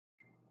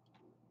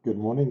Good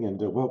morning and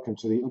welcome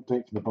to the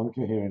update from the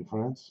bunker here in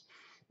France.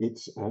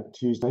 It's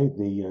Tuesday,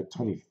 the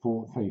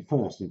 24th,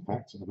 21st, in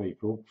fact, of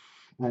April.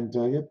 And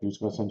yeah, blue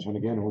sky sunshine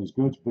again, all is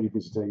good. Pretty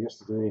busy day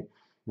yesterday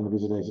and a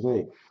busy day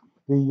today.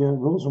 The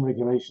rules and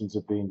regulations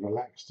have been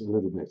relaxed a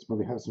little bit, but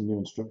we have some new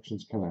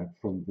instructions come out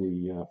from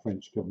the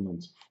French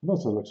government and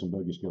also the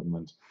Luxembourgish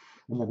government.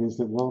 And that is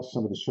that whilst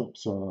some of the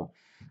shops are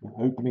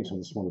opening, some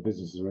of the smaller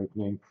businesses are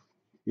opening,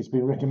 it's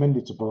been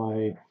recommended to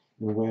buy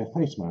wear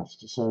face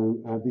masks.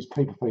 So these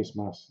paper face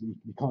masks,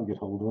 you can't get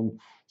hold of them.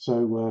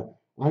 So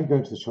I'm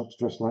going to the shops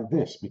dressed like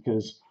this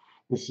because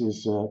this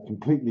is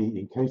completely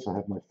in case I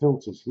have my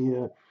filters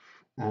here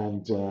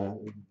and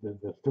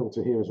the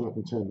filter here as well. I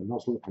can turn the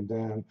nozzle up and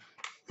down,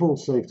 full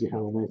safety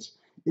helmet,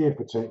 ear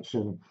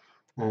protection,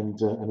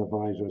 and a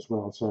visor as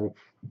well. So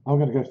I'm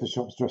going to go to the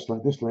shops dressed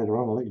like this later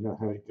on. I'll let you know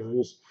how it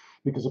goes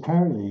because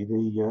apparently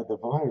the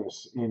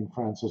virus in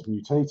France has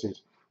mutated,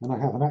 and I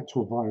have an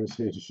actual virus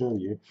here to show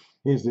you.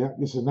 This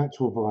is an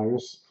actual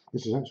virus.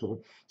 This is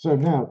actual. So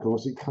now, of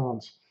course, it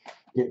can't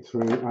get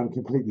through. I'm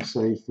completely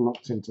safe,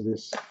 locked into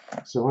this.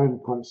 So I'm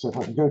quite safe.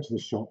 I can go to the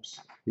shops.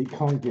 It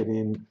can't get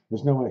in.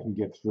 There's no way I can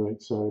get through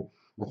it. So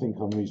I think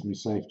I'm reasonably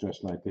safe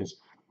dressed like this.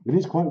 It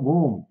is quite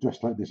warm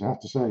dressed like this, I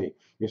have to say.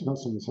 It's not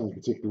something that sounds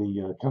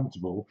particularly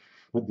comfortable,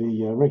 but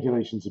the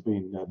regulations have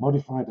been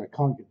modified. I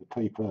can't get the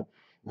paper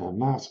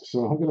mask,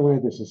 so I'm going to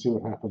wear this and see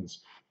what happens.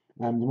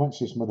 You might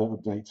see some other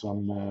updates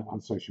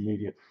on social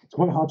media. It's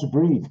quite hard to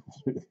breathe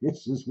through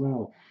this as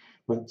well,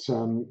 but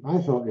I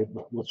thought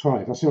we'll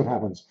try it. I'll see what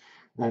happens,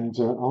 and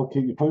I'll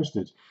keep you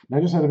posted. Now,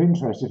 just out of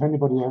interest, if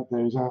anybody out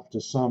there is after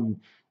some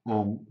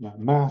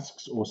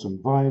masks or some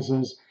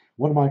visors,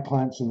 one of my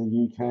clients in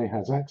the UK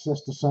has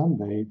access to some.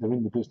 They're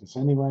in the business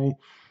anyway.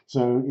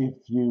 So if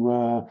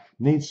you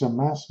need some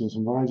masks and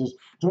some visors,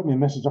 drop me a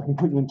message. I can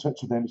put you in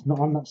touch with them.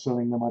 I'm not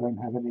selling them. I don't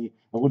have any.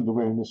 I wouldn't be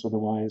wearing this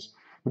otherwise.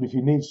 But if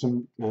you need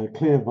some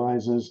clear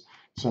visors,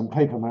 some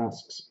paper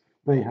masks,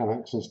 they have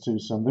access to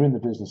some. They're in the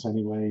business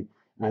anyway,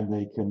 and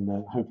they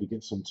can hopefully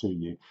get some to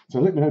you. So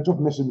let me know. Drop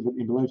a message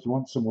in below if you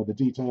want some more of the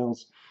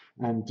details,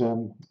 and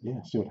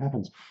yeah, see what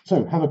happens.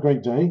 So have a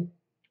great day.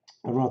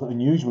 A rather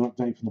unusual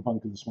update from the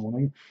bunker this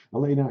morning. I'll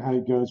let you know how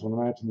it goes when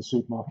I'm out in the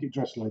supermarket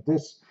dressed like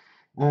this.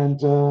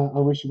 And I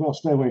wish you well.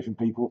 Stay away from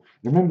people.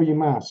 Remember your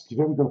mask. If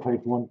you haven't got a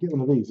paper one, get one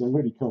of these. They're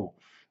really cool.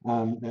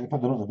 In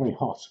fact, they're very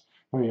hot,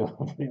 very,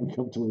 very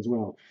uncomfortable as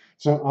well.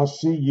 So I'll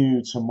see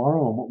you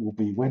tomorrow on what will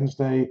be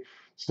Wednesday.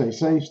 Stay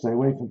safe, stay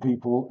away from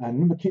people, and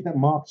remember, keep that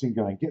marketing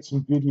going. Get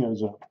some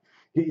videos up.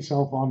 Get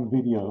yourself on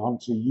video,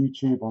 onto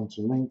YouTube,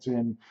 onto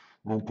LinkedIn,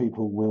 and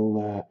people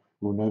will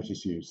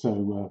notice you.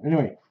 So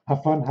anyway,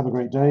 have fun, have a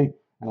great day,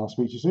 and I'll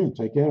speak to you soon.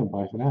 Take care and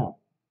bye for now.